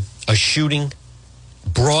a shooting,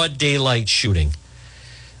 broad daylight shooting.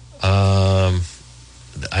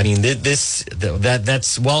 I mean,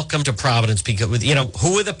 that's welcome to Providence, because, you know,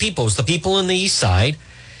 who are the people? It's the people in the East Side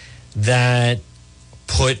that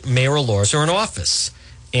put Mayor Elorza in office.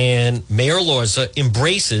 And Mayor Elorza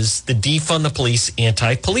embraces the defund the police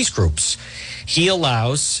anti-police groups. He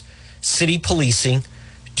allows city policing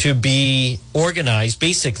to be organized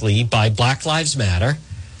basically by Black Lives Matter.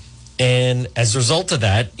 And as a result of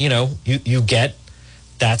that, you know, you get,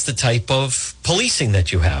 that's the type of policing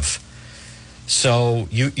that you have. So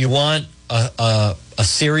you want a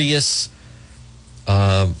serious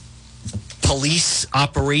police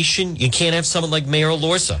operation. You can't have someone like Mayor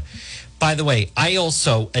Elorza. By the way, I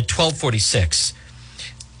also, at 1246,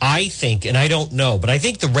 I think, and I don't know, but I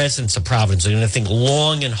think the residents of Providence are going to think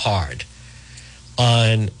long and hard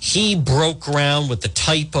on, he broke ground with the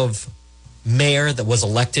type of mayor that was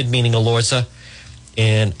elected, meaning Elorza.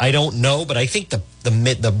 And I don't know, but I think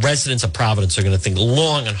the residents of Providence are going to think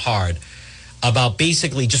long and hard about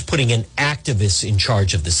basically just putting an activist in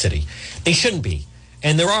charge of the city. They shouldn't be.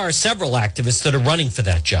 And there are several activists that are running for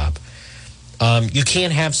that job. You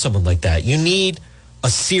can't have someone like that. You need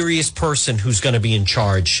a serious person who's going to be in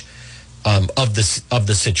charge of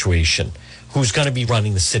the situation, who's going to be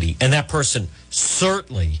running the city. And that person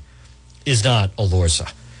certainly is not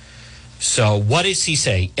Elorza. So what does he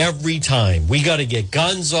say every time? We got to get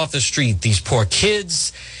guns off the street. These poor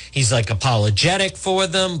kids. He's like apologetic for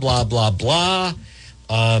them, blah, blah, blah.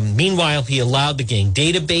 Meanwhile, he allowed the gang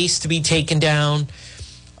database to be taken down.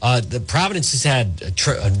 The Providence has had a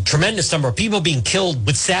tremendous number of people being killed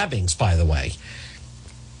with stabbings, by the way.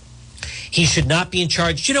 He should not be in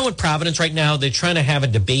charge. You know, in Providence right now, they're trying to have a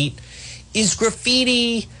debate. Is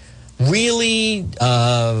graffiti really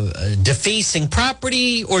defacing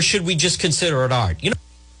property, or should we just consider it art? You know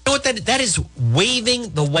what that is?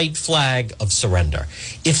 Waving the white flag of surrender.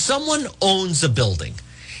 If someone owns a building,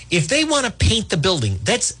 if they want to paint the building,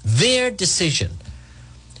 that's their decision.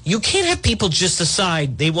 You can't have people just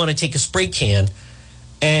decide they want to take a spray can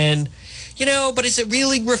and, you know, but is it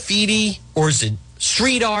really graffiti or is it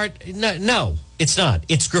street art? No, it's not.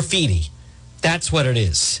 It's graffiti. That's what it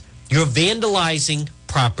is. You're vandalizing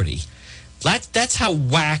property. That's how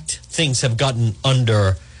whacked things have gotten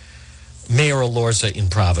under Mayor Elorza in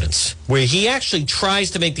Providence, where he actually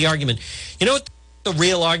tries to make the argument. You know what the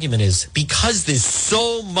real argument is? Because there's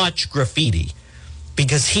so much graffiti,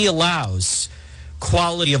 because he allows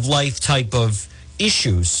quality of life type of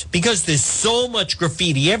issues, because there's so much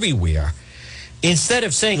graffiti everywhere, instead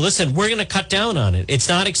of saying, listen, we're going to cut down on it, it's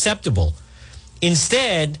not acceptable.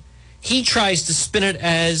 Instead, he tries to spin it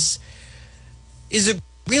as, is it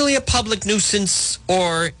really a public nuisance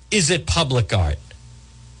or is it public art?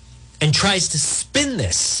 And tries to spin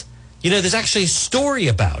this. You know, there's actually a story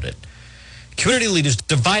about it. Community leaders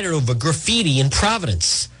divided over graffiti in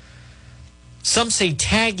Providence. Some say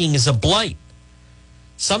tagging is a blight.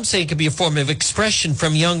 Some say it could be a form of expression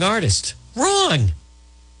from young artists. Wrong.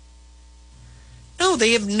 No,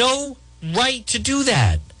 they have no right to do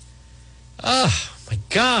that. Oh, my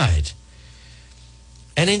God.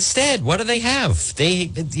 And instead, what do they have?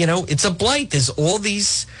 They, you know, it's a blight. There's all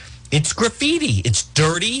these, it's graffiti. It's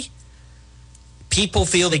dirty. People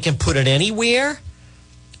feel they can put it anywhere.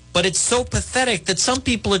 But it's so pathetic that some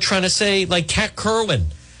people are trying to say, like Kat Kerwin,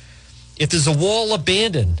 if there's a wall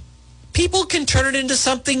abandoned, people can turn it into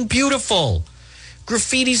something beautiful.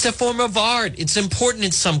 Graffiti's a form of art. It's important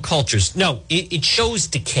in some cultures. No, it shows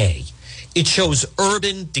decay. It shows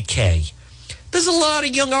urban decay. There's a lot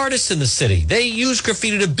of young artists in the city. They use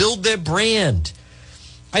graffiti to build their brand.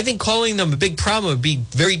 I think calling them a big problem would be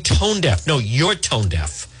very tone deaf. No, you're tone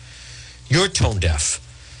deaf. You're tone deaf.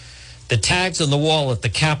 The tags on the wall at the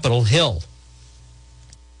Capitol Hill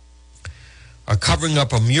are covering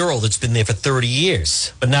up a mural that's been there for 30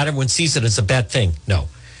 years, but not everyone sees it as a bad thing. No.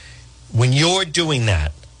 When you're doing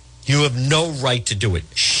that, you have no right to do it.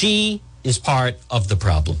 She is part of the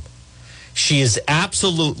problem. She is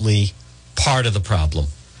absolutely part of the problem.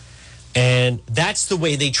 And that's the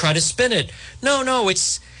way they try to spin it. No,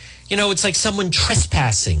 it's, you know, it's like someone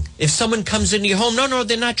trespassing. If someone comes into your home, no,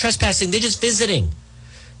 they're not trespassing. They're just visiting.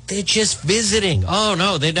 They're just visiting. Oh,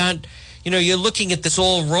 no, they're not, you know, you're looking at this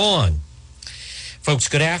all wrong. Folks,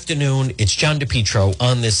 good afternoon. It's John DePietro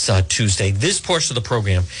on this Tuesday. This portion of the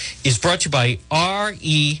program is brought to you by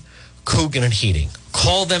R.E. Coogan and Heating.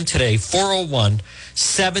 Call them today,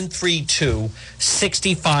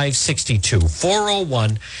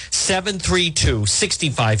 401-732-6562.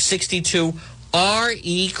 401-732-6562.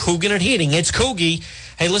 R.E. Coogan and Heating. It's Coogie.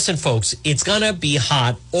 Hey, listen, folks, it's going to be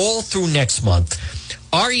hot all through next month.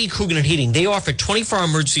 R.E. Coogan and Heating, they offer 24-hour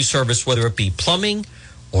emergency service, whether it be plumbing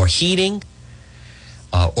or heating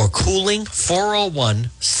or cooling.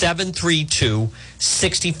 401-732-6562.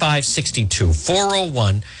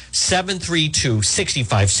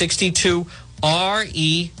 401-732-6562.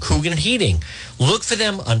 R.E. Coogan and Heating. Look for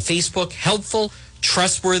them on Facebook. Helpful,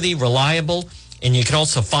 trustworthy, reliable. And you can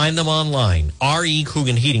also find them online,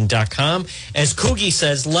 recooganheating.com. As Coogie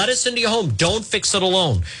says, let us into your home. Don't fix it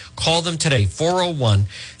alone. Call them today,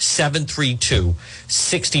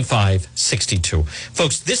 401-732-6562.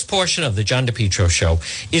 Folks, this portion of the John DePietro Show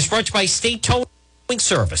is brought to you by State Towing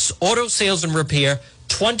Service, auto sales and repair,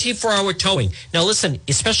 24-hour towing. Now listen,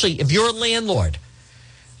 especially if you're a landlord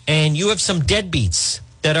and you have some deadbeats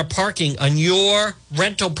that are parking on your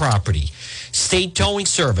rental property, State Towing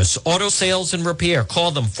Service, auto sales and repair.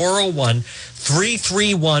 Call them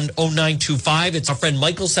 401-331-0925. It's our friend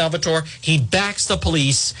Michael Salvatore. He backs the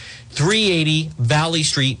police, 380 Valley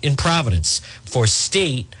Street in Providence for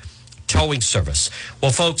State Towing Service.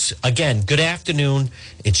 Well, folks, again, good afternoon.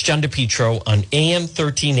 It's John DePietro on AM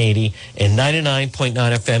 1380 and 99.9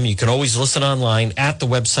 FM. You can always listen online at the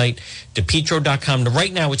website, DePietro.com.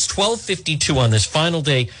 Right now, it's 12:52 on this final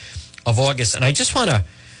day of August. And I just want to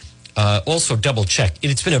also double check.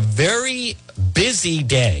 It's been a very busy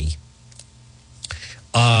day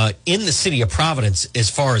in the city of Providence as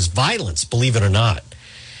far as violence, believe it or not.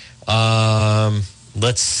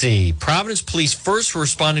 Let's see. Providence police first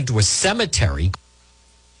responded to a cemetery.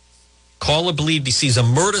 Caller believed he sees a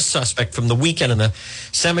murder suspect from the weekend in the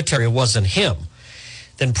cemetery. It wasn't him.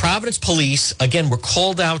 Then Providence police, again, were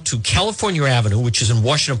called out to California Avenue, which is in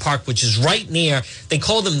Washington Park, which is right near, they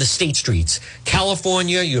call them the state streets.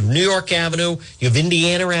 California, you have New York Avenue, you have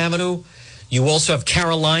Indiana Avenue. You also have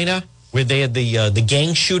Carolina, where they had the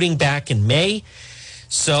gang shooting back in May.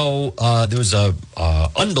 So there was a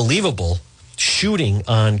unbelievable shooting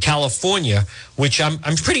on California, which I'm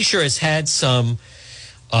pretty sure has had some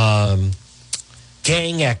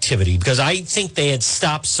gang activity, because I think they had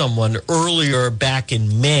stopped someone earlier back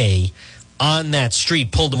in May on that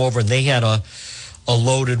street, pulled them over, and they had a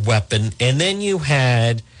loaded weapon. And then you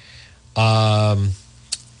had,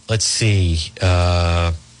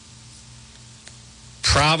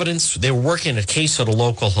 Providence, they were working a case at a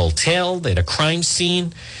local hotel. They had a crime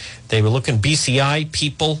scene. They were looking BCI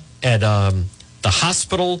people at the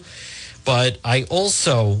hospital. But I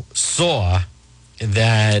also saw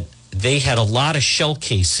that they had a lot of shell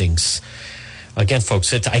casings. Again,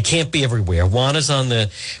 folks, I can't be everywhere. Juana's on the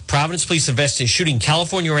Providence Police investigation shooting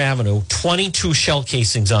California Avenue, 22 shell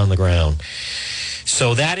casings on the ground.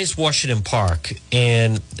 So that is Washington Park.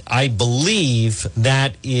 And I believe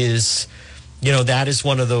that is, that is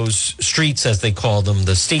one of those streets, as they call them,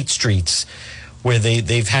 the state streets, where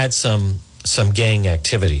they've had some gang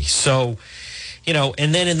activity. So,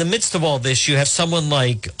 and then in the midst of all this, you have someone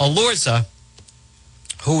like Alorza,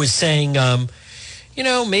 who is saying,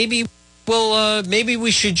 maybe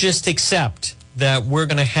we should just accept that we're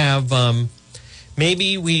going to have,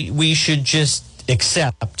 maybe we should just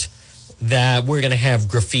accept that we're going to have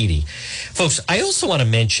graffiti. Folks, I also want to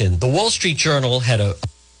mention the Wall Street Journal had a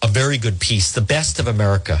very good piece, The Best of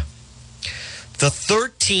America. The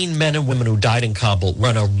 13 men and women who died in Kabul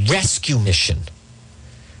run a rescue mission.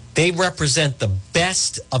 They represent the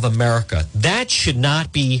best of America. That should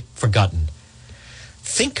not be forgotten.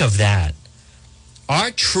 Think of that. Our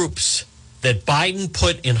troops that Biden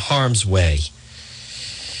put in harm's way,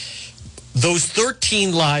 those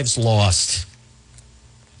 13 lives lost.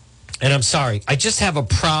 And I'm sorry, I just have a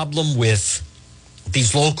problem with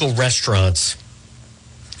these local restaurants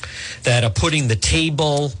that are putting the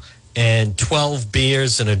table and 12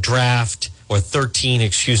 beers in a draft, or 13,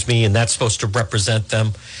 and that's supposed to represent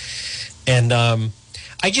them. And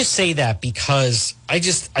I just say that because I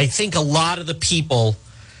think a lot of the people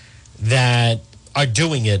that are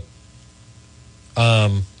doing it,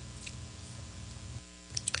 that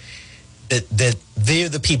they're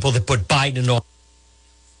the people that put Biden in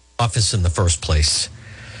office in the first place.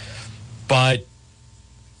 But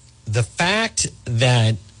the fact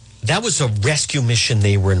that was a rescue mission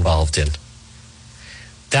they were involved in.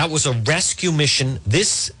 That was a rescue mission.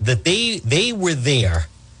 That they were there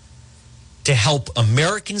to help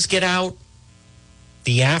Americans get out,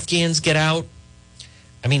 the Afghans get out.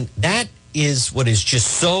 I mean, that is what is just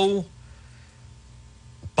so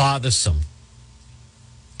bothersome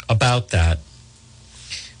about that.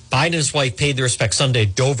 Biden and his wife paid their respects Sunday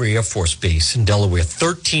at Dover Air Force Base in Delaware.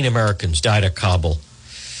 13 Americans died at Kabul.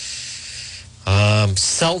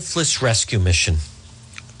 Selfless rescue mission.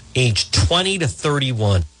 Aged 20 to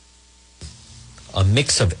 31. A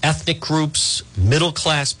mix of ethnic groups,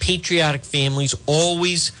 middle-class, patriotic families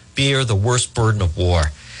always bear the worst burden of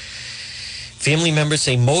war. Family members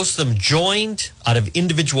say most of them joined out of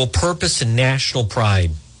individual purpose and national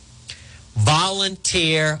pride.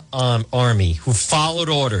 Volunteer army who followed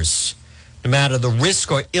orders, no matter the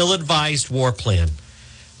risk or ill-advised war plan.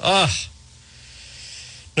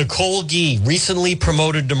 Nicole Gee, recently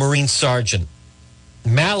promoted to Marine Sergeant,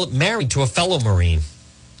 married to a fellow Marine.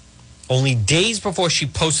 Only days before she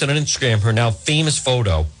posted on Instagram her now famous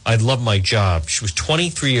photo, "I love my job." She was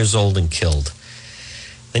 23 years old and killed.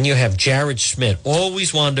 Then you have Jared Schmidt,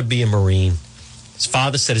 always wanted to be a Marine. His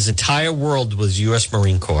father said his entire world was U.S.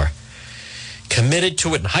 Marine Corps. Committed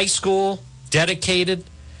to it in high school, dedicated,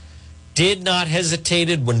 did not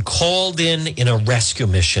hesitate when called in a rescue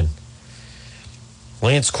mission.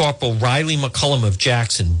 Lance Corporal Riley McCullum of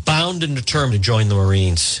Jackson, bound and determined to join the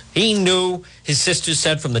Marines. He knew, his sister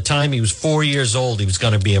said from the time he was 4 years old, he was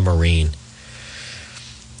going to be a Marine.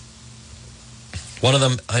 One of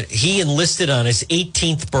them, he enlisted on his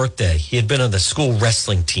 18th birthday. He had been on the school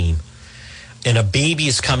wrestling team. And a baby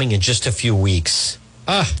is coming in just a few weeks.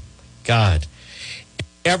 God.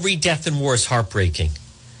 Every death in war is heartbreaking,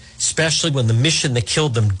 especially when the mission that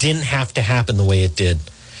killed them didn't have to happen the way it did.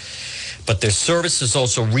 But their service is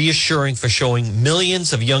also reassuring for showing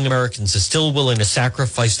millions of young Americans are still willing to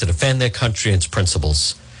sacrifice to defend their country and its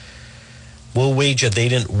principles. We'll wager they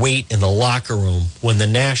didn't wait in the locker room when the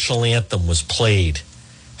national anthem was played.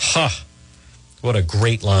 What a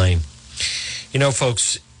great line. You know,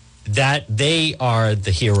 folks, that they are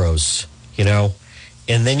the heroes, you know.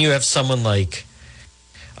 And then you have someone like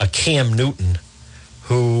a Cam Newton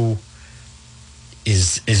who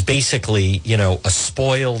is basically, you know, a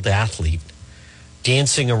spoiled athlete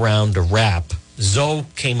dancing around a rap. Zoe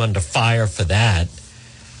came under fire for that.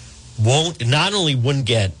 Not only wouldn't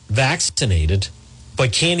get vaccinated,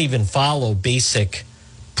 but can't even follow basic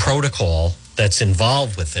protocol that's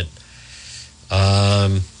involved with it.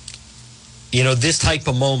 You know, this type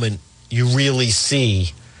of moment, you really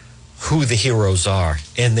see who the heroes are.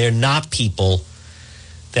 And they're not people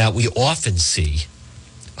that we often see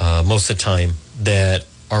most of the time that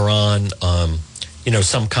are on, you know,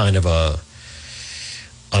 some kind of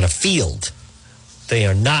on a field. They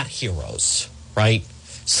are not heroes, right?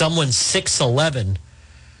 Someone 6'11"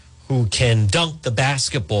 who can dunk the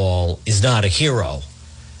basketball is not a hero.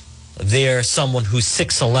 They're someone who's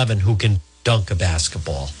 6'11" who can dunk a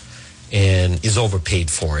basketball and is overpaid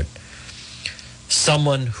for it.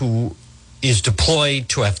 Someone who is deployed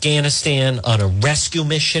to Afghanistan on a rescue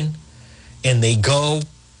mission and they go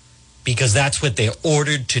because that's what they're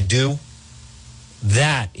ordered to do,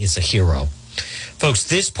 that is a hero. Folks,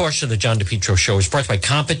 this portion of the John DePietro Show is brought to you by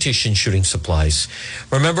Competition Shooting Supplies.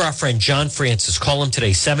 Remember our friend John Francis. Call him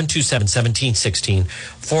today, 727-1716,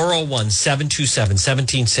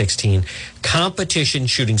 401-727-1716. Competition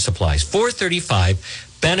Shooting Supplies, 435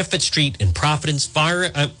 Benefit Street in Providence,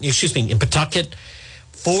 in Pawtucket.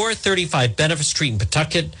 435 Benefit Street in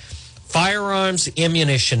Pawtucket. Firearms,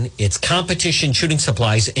 ammunition, it's Competition Shooting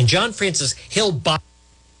Supplies. And John Francis, he'll buy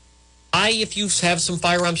if you have some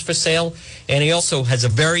firearms for sale. And he also has a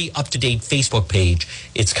very up-to-date Facebook page.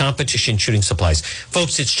 It's Competition Shooting Supplies.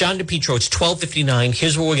 Folks, it's John DePietro. It's 12:59.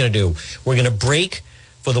 Here's what we're going to do. We're going to break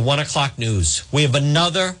for the 1 o'clock news. We have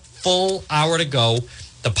another full hour to go.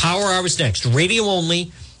 The Power Hour is next. Radio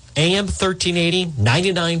only, AM 1380,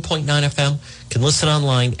 99.9 FM. Can listen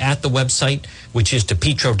online at the website, which is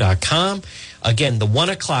DePietro.com. Again, the 1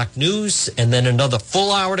 o'clock news, and then another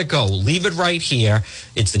full hour to go. Leave it right here.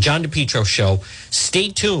 It's the John DePietro Show. Stay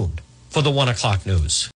tuned for the 1 o'clock news.